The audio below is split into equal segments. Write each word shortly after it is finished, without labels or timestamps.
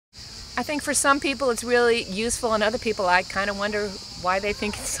I think for some people it's really useful, and other people I kind of wonder why they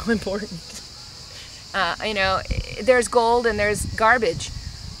think it's so important. You know, there's gold and there's garbage.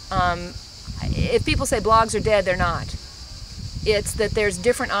 If people say blogs are dead, they're not. It's that there's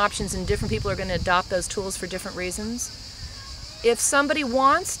different options and different people are going to adopt those tools for different reasons. If somebody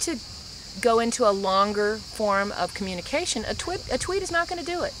wants to go into a longer form of communication, a tweet is not going to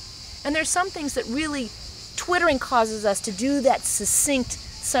do it. And there's some things that really, twittering causes us to do that succinct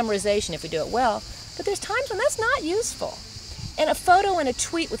summarization if we do it well, but there's times when that's not useful. And a photo and a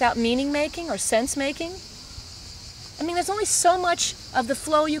tweet without meaning making or sense making, I mean, there's only so much of the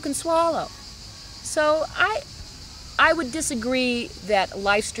flow you can swallow. So I would disagree that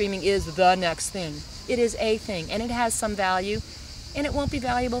live streaming is the next thing. It is a thing, and it has some value, and it won't be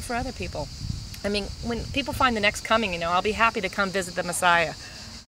valuable for other people. I mean, when people find the next coming, you know, I'll be happy to come visit the Messiah.